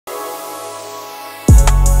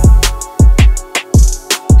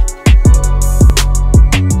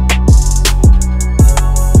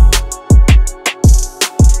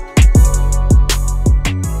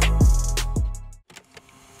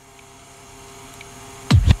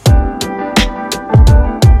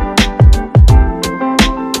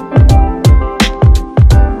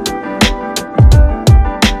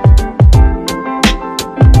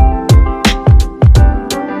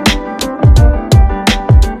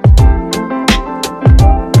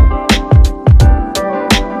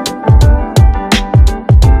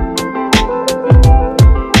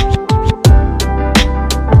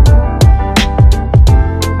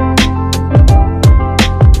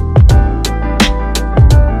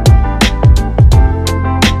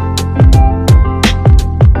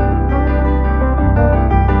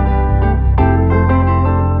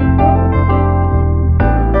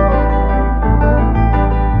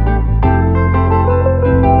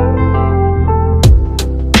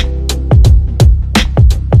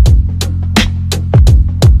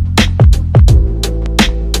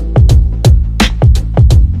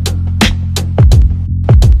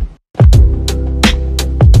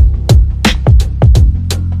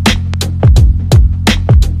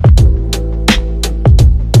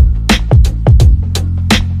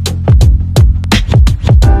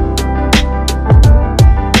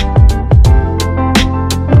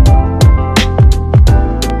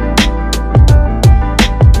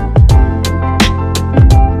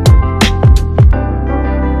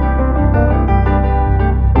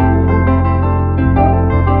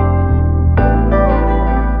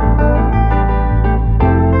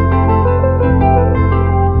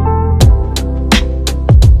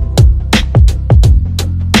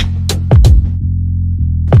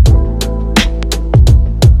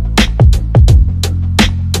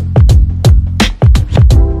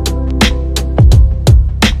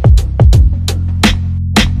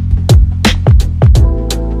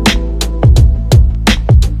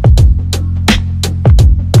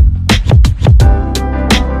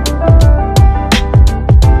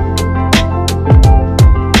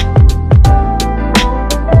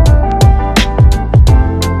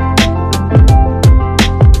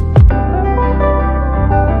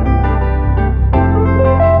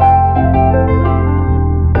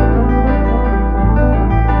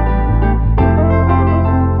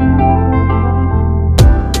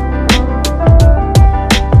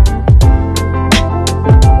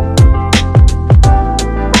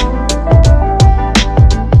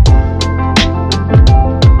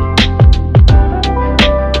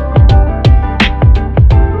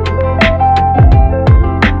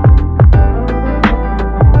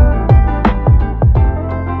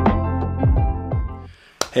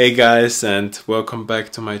Hey guys, and welcome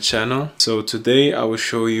back to my channel. So today I will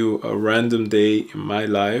show you a random day in my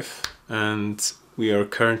life, and we are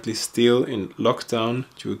currently still in lockdown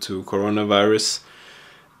due to coronavirus,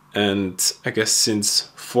 and I guess since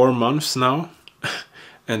 4 months now.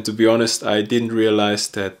 And to be honest, I didn't realize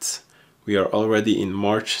that we are already in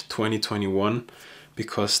March 2021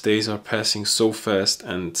 because days are passing so fast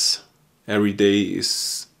and every day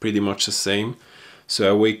is pretty much the same. So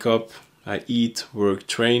I wake up, I eat, work,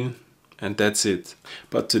 train, and that's it.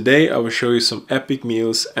 But today I will show you some epic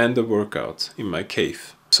meals and a workout in my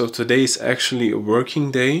cave. So today is actually a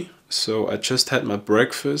working day. So I just had my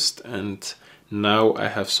breakfast and now I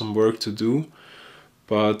have some work to do.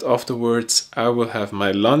 But afterwards I will have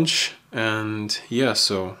my lunch, and yeah,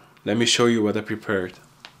 so let me show you what I prepared.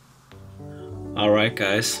 Alright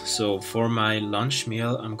guys, so for my lunch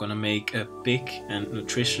meal I'm gonna make a big and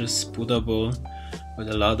nutritious Buddha bowl with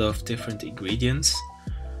a lot of different ingredients.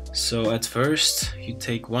 So at first you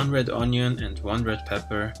take 1 red onion and 1 red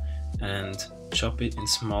pepper and chop it in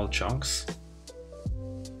small chunks.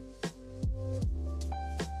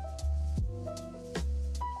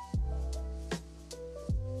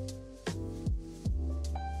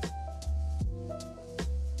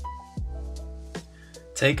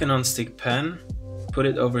 Take a non-stick pan, put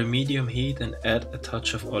it over medium heat and add a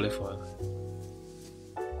touch of olive oil.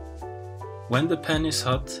 When the pan is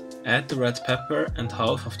hot, add the red pepper and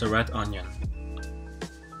half of the red onion.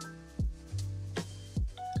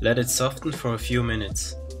 Let it soften for a few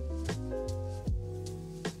minutes.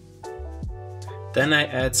 Then I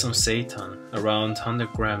add some seitan, around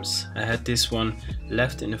 100 grams. I had this one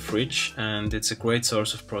left in the fridge and it's a great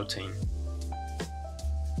source of protein.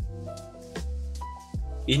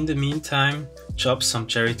 In the meantime, chop some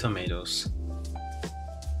cherry tomatoes.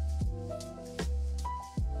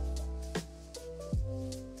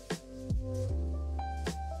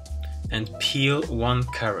 And peel 1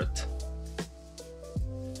 carrot.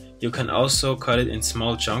 You can also cut it in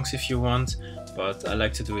small chunks if you want, but I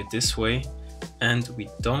like to do it this way. And we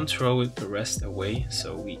don't throw the rest away,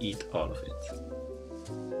 so we eat all of it.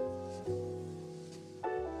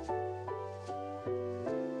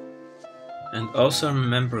 And also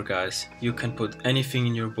remember guys, you can put anything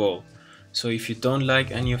in your bowl. So if you don't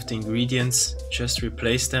like any of the ingredients, just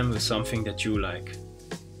replace them with something that you like.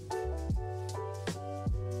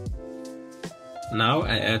 Now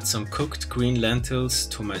I add some cooked green lentils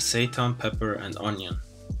to my seitan, pepper and onion.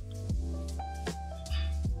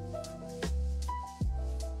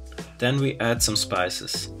 Then we add some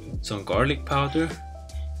spices, some garlic powder,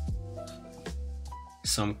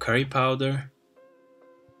 some curry powder,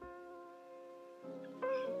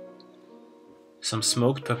 some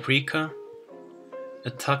smoked paprika, a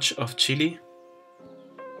touch of chili,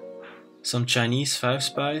 some Chinese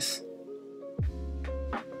 5-spice,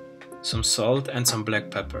 some salt and some black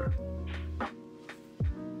pepper.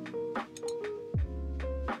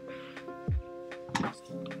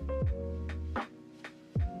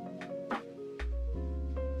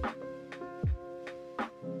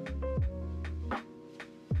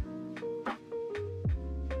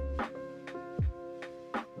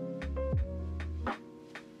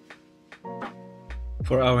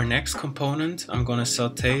 For our next component, I'm gonna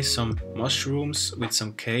saute some mushrooms with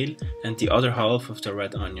some kale and the other half of the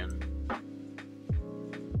red onion.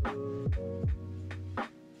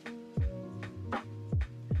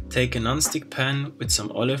 Take a non-stick pan with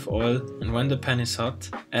some olive oil, and when the pan is hot,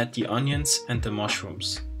 add the onions and the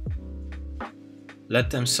mushrooms. Let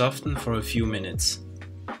them soften for a few minutes.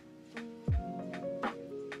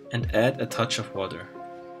 And add a touch of water.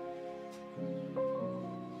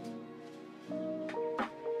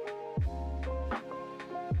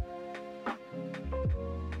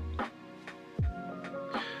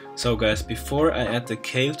 So guys, before I add the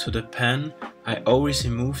kale to the pan, I always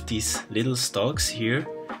remove these little stalks here,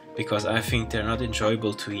 because I think they're not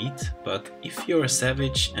enjoyable to eat, but if you're a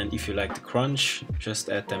savage and if you like the crunch, just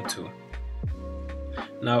add them too.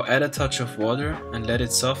 Now add a touch of water and let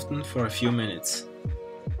it soften for a few minutes.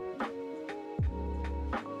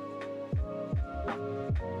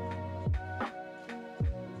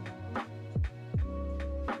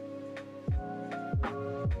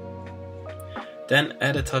 Then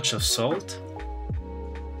add a touch of salt,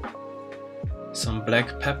 some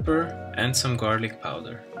black pepper and some garlic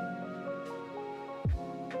powder.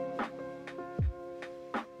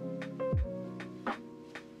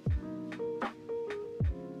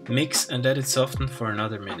 Mix and let it soften for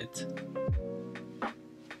another minute.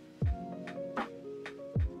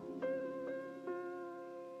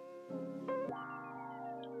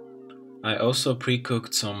 I also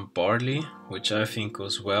pre-cooked some barley, which I think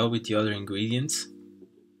goes well with the other ingredients.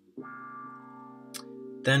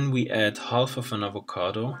 Then we add half of an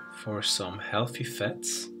avocado for some healthy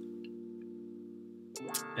fats.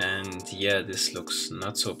 And yeah, this looks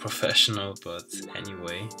not so professional, but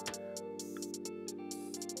anyway.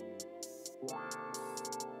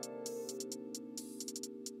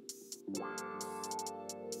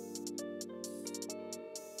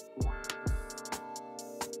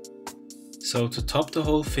 So to top the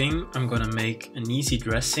whole thing, I'm gonna make an easy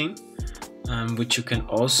dressing, which you can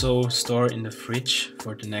also store in the fridge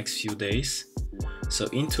for the next few days. So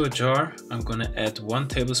into a jar, I'm gonna add 1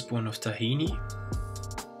 tablespoon of tahini,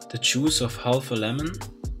 the juice of half a lemon,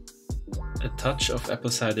 a touch of apple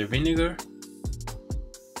cider vinegar,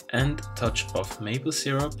 and a touch of maple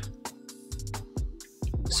syrup,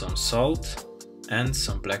 some salt, and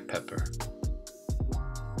some black pepper.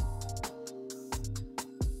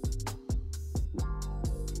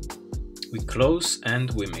 We close and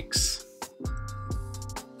we mix.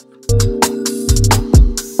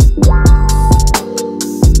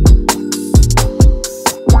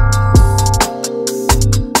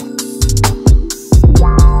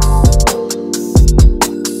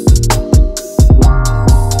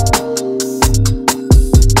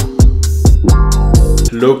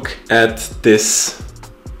 Look at this.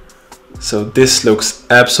 So this looks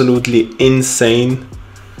absolutely insane.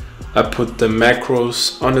 I put the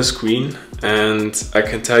macros on the screen and I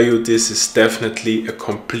can tell you this is definitely a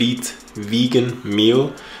complete vegan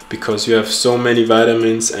meal because you have so many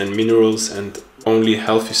vitamins and minerals and only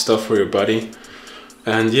healthy stuff for your body.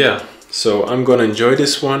 And yeah, so I'm gonna enjoy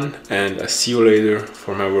this one and I see you later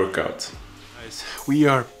for my workout. Guys, we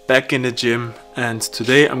are back in the gym and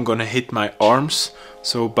today I'm gonna hit my arms,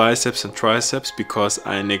 so biceps and triceps, because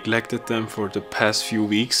I neglected them for the past few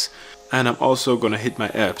weeks. And I'm also gonna hit my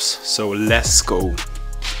abs, so let's go!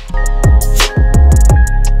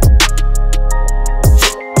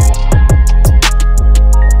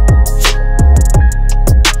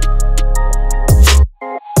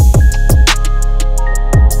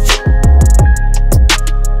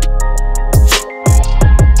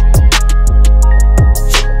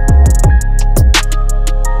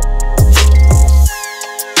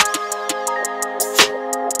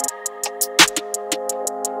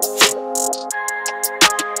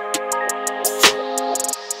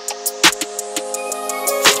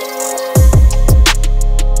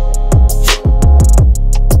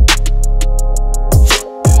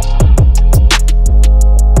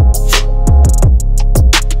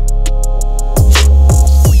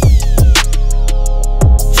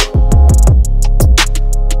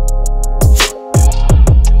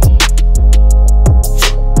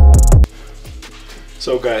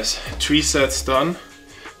 So guys, 3 sets done.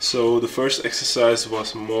 So the first exercise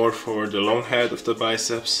was more for the long head of the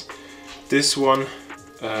biceps. This one,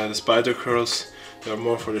 the spider curls, they are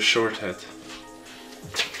more for the short head.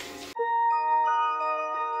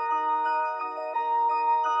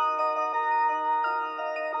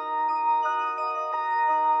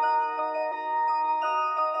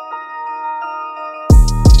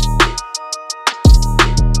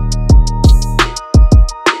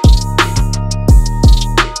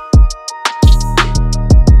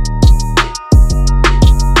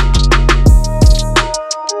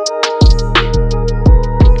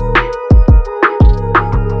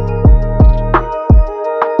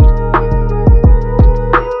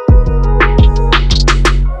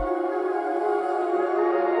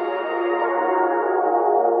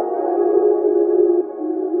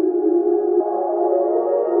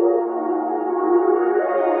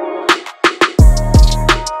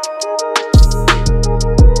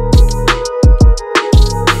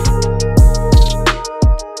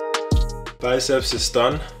 Biceps is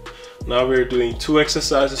done. Now we're doing 2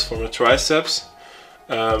 exercises for the triceps,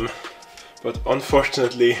 but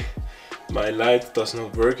unfortunately my light does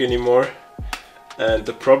not work anymore, and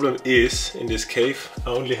the problem is in this cave I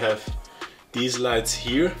only have these lights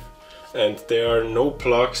here and there are no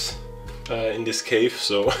plugs in this cave,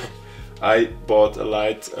 so I bought a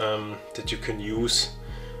light that you can use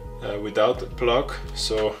without a plug,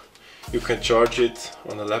 so you can charge it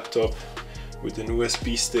on a laptop with an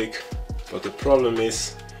USB stick. But the problem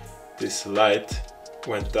is this light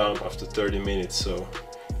went down after 30 minutes, so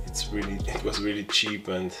it was really cheap,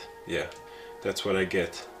 and yeah, that's what I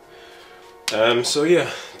get. So yeah,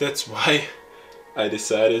 that's why I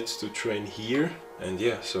decided to train here, and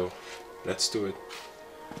yeah, so let's do it.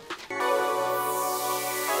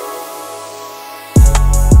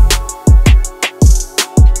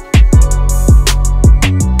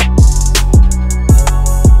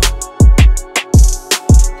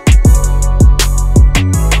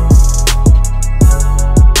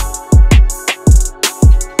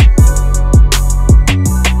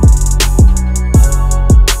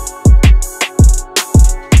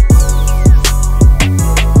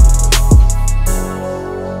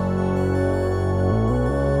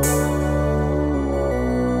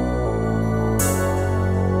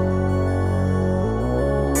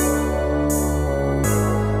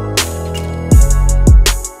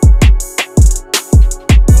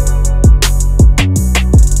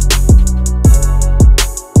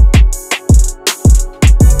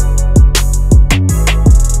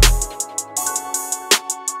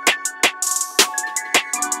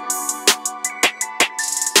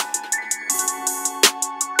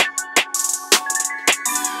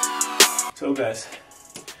 So guys,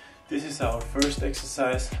 this is our first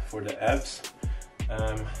exercise for the abs.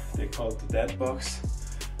 They call it the dead box,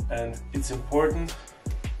 and it's important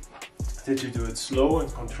that you do it slow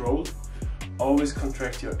and controlled. Always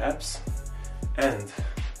contract your abs, and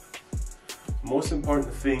most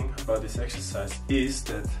important thing about this exercise is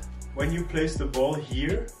that when you place the ball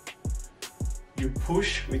here, you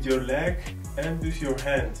push with your leg and with your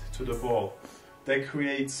hand to the ball. That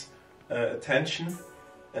creates tension,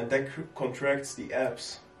 and that contracts the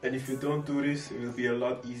abs. And if you don't do this, it will be a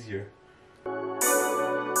lot easier.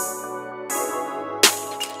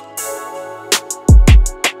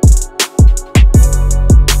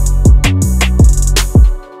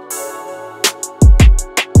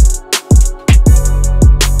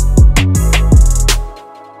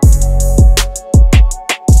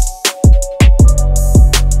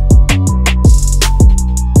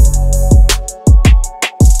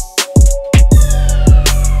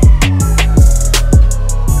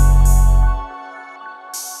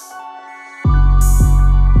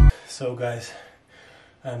 So guys,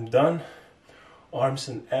 I'm done. Arms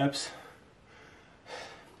and abs.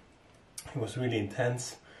 It was really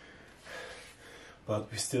intense,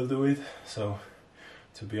 but we still do it. So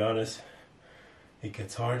to be honest, it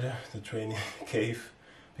gets harder, the training cave,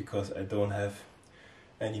 because I don't have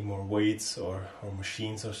any more weights or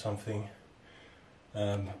machines or something.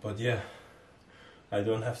 But yeah, I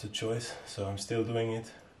don't have the choice, so I'm still doing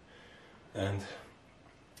it, and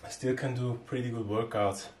I still can do pretty good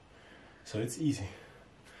workouts. So it's easy.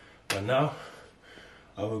 But now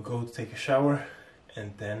I will go take a shower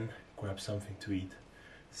and then grab something to eat.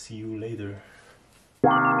 See you later.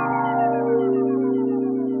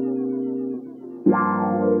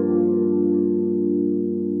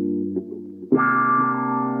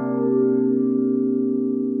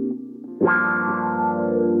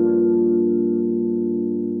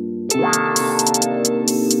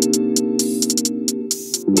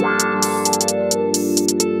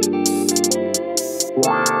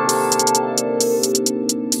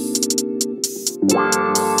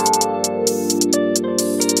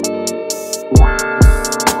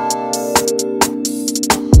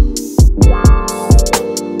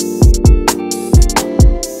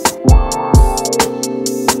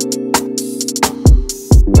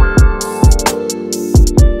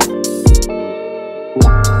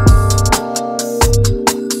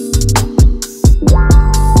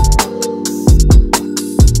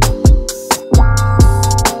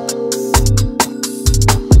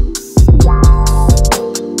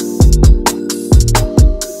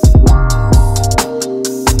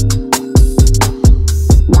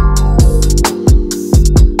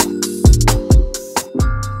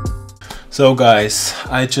 So guys,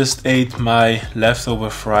 I just ate my leftover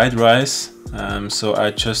fried rice, so I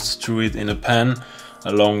just threw it in a pan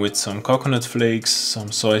along with some coconut flakes,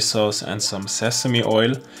 some soy sauce and some sesame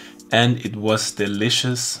oil, and it was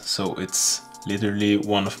delicious. So it's literally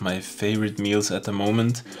one of my favorite meals at the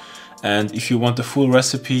moment. And if you want the full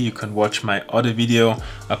recipe, you can watch my other video.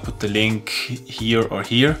 I put the link here or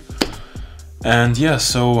here. And yeah,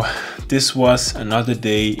 so this was another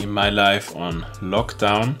day in my life on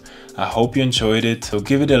lockdown. I hope you enjoyed it. So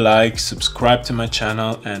give it a like, subscribe to my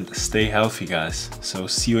channel, and stay healthy guys. So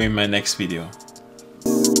see you in my next video.